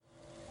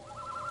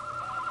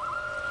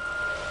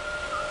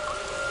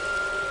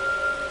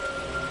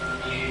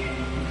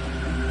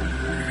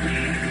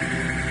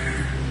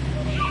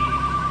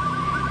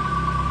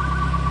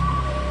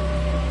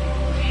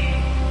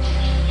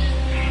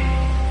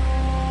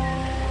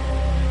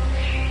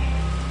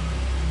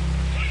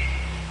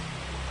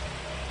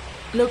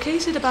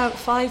Located about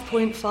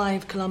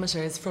 5.5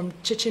 kilometers from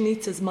Chichen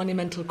Itza's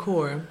monumental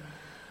core,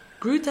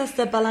 Grutas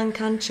De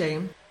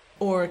Balamcanche,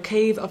 or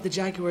Cave of the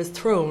Jaguar's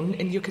Throne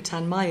in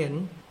Yucatan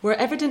Mayan, were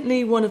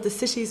evidently one of the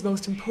city's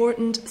most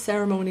important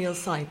ceremonial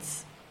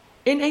sites.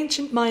 In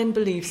ancient Mayan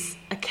beliefs,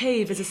 a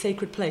cave is a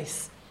sacred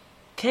place.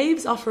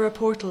 Caves offer a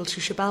portal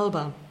to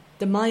Xibalba,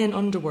 the Mayan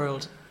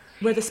underworld,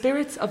 where the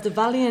spirits of the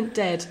valiant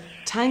dead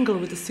tangle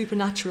with the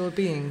supernatural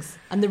beings,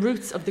 and the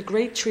roots of the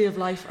great tree of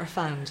life are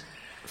found.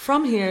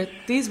 From here,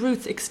 these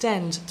roots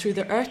extend through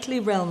the earthly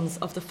realms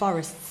of the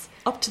forests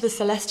up to the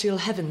celestial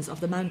heavens of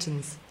the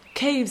mountains.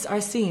 Caves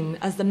are seen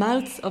as the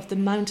mouths of the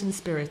mountain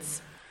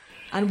spirits,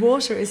 and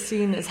water is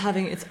seen as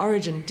having its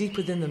origin deep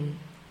within them,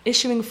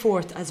 issuing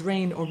forth as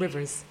rain or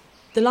rivers.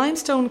 The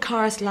limestone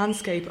karst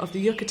landscape of the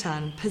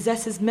Yucatan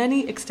possesses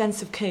many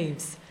extensive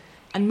caves,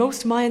 and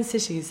most Mayan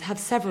cities have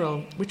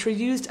several which were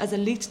used as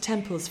elite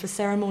temples for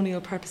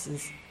ceremonial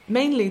purposes,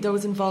 mainly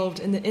those involved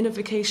in the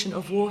invocation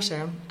of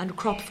water and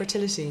crop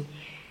fertility.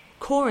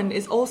 Corn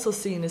is also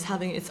seen as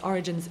having its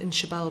origins in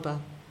Xibalba.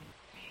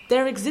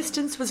 Their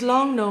existence was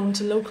long known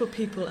to local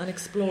people and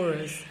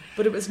explorers,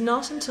 but it was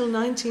not until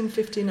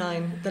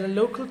 1959 that a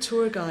local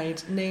tour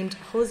guide named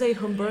José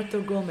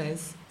Humberto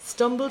Gómez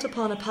stumbled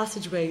upon a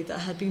passageway that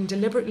had been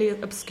deliberately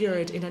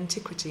obscured in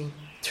antiquity.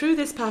 Through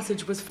this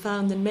passage was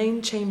found the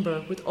main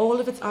chamber with all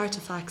of its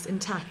artefacts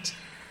intact,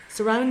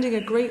 surrounding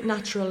a great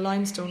natural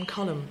limestone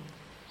column,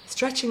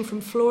 stretching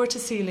from floor to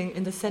ceiling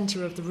in the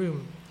centre of the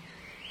room.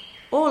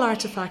 All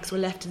artefacts were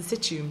left in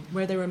situ,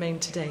 where they remain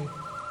today.